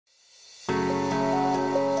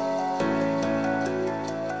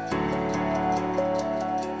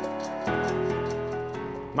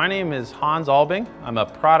My name is Hans Albing. I'm a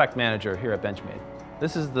product manager here at Benchmade.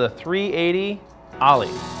 This is the 380 Ollie.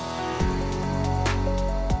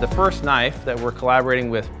 The first knife that we're collaborating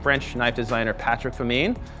with French knife designer Patrick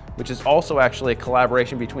Famine, which is also actually a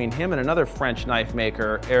collaboration between him and another French knife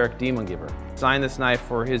maker, Eric Demongiver. Designed this knife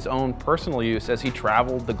for his own personal use as he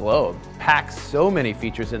traveled the globe. Packs so many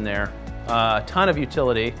features in there, a ton of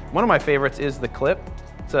utility. One of my favorites is the clip.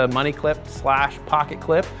 It's a money clip slash pocket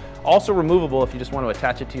clip. Also removable if you just want to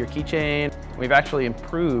attach it to your keychain. We've actually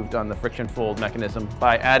improved on the friction fold mechanism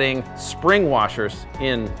by adding spring washers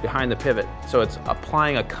in behind the pivot. So it's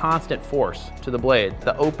applying a constant force to the blade.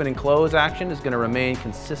 The open and close action is going to remain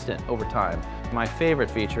consistent over time. My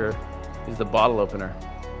favorite feature is the bottle opener.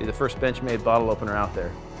 It's the first Benchmade bottle opener out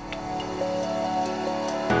there.